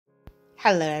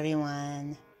Hello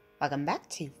everyone, welcome back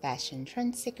to Fashion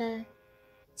Trend Seeker.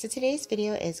 So today's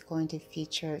video is going to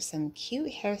feature some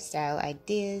cute hairstyle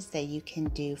ideas that you can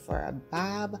do for a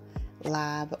bob,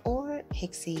 lob, or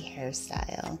pixie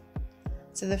hairstyle.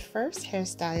 So the first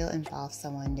hairstyle involves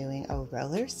someone doing a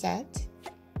roller set.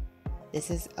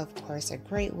 This is of course a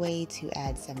great way to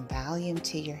add some volume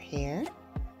to your hair.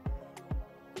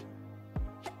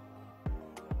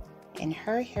 And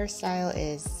her hairstyle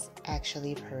is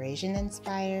actually Parisian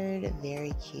inspired,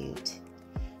 very cute.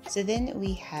 So then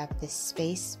we have the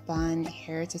space spun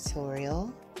hair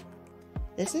tutorial.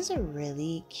 This is a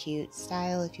really cute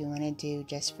style if you want to do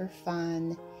just for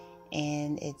fun,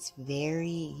 and it's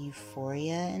very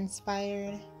euphoria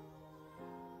inspired.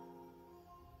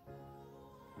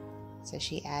 So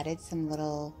she added some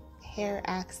little hair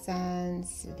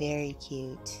accents, very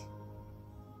cute.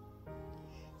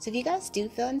 So if you guys do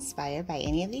feel inspired by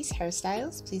any of these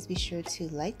hairstyles, please be sure to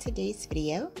like today's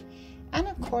video. And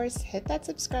of course, hit that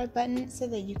subscribe button so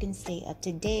that you can stay up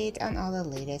to date on all the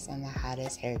latest and the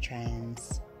hottest hair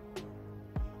trends.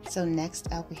 So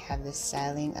next up, we have the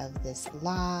styling of this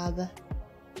lob.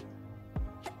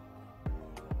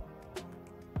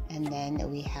 And then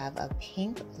we have a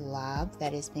pink lob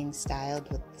that is being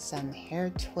styled with some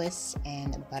hair twists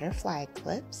and butterfly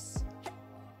clips.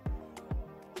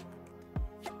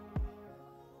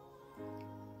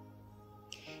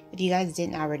 If you guys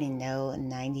didn't already know,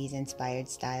 90s inspired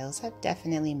styles have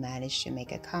definitely managed to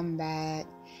make a comeback,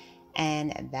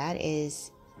 and that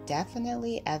is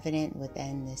definitely evident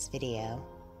within this video.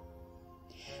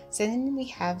 So then we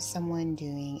have someone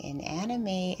doing an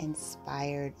anime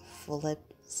inspired flip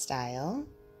style.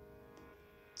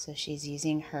 So she's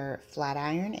using her flat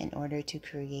iron in order to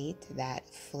create that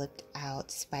flipped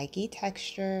out spiky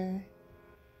texture.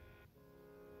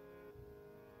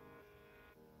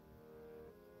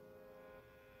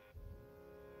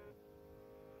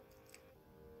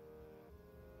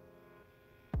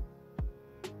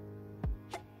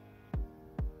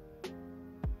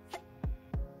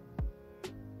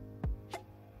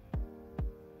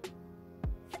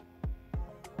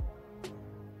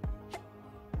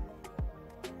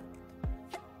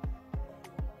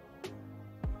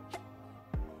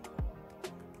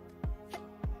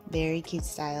 Very cute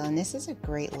style, and this is a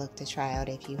great look to try out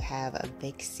if you have a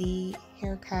Pixie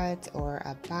haircut or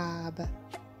a bob.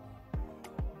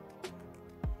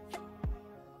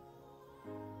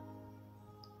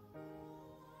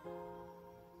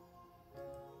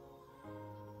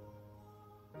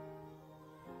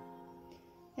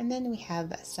 And then we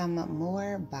have some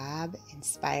more bob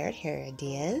inspired hair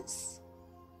ideas.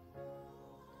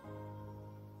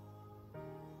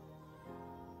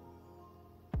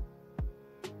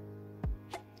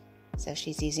 So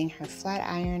she's using her flat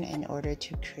iron in order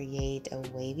to create a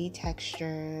wavy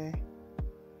texture.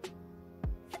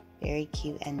 Very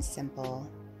cute and simple.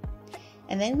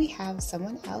 And then we have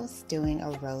someone else doing a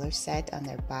roller set on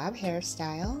their bob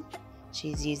hairstyle.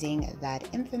 She's using that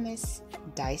infamous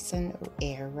Dyson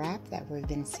air wrap that we've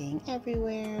been seeing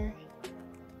everywhere.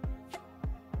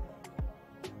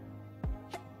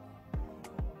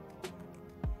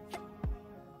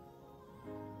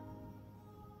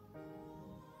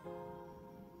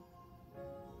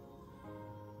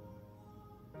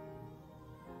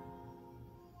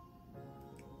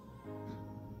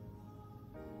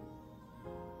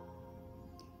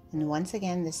 And once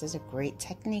again, this is a great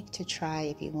technique to try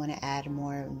if you want to add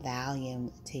more volume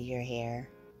to your hair.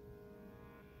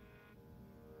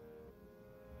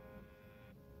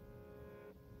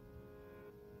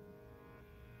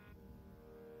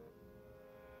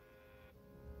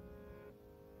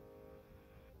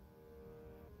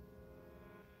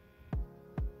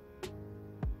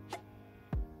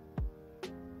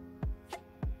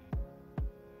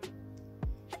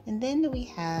 And then we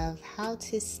have how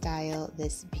to style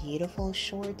this beautiful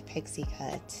short pixie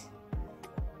cut.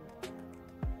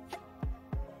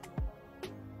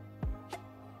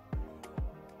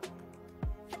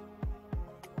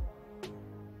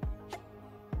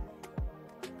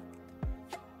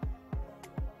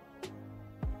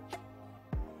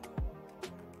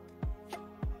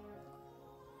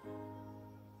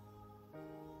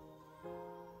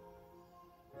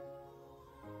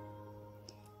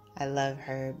 I love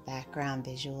her background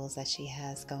visuals that she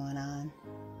has going on.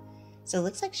 So it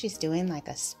looks like she's doing like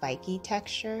a spiky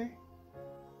texture.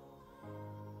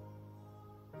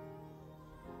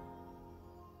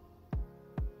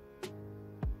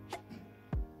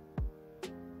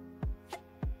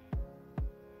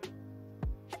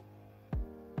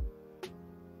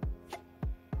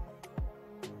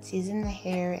 Teasing the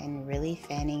hair and really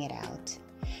fanning it out.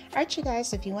 Alright you guys,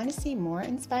 so if you want to see more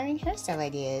inspiring hairstyle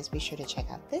ideas, be sure to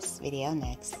check out this video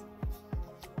next.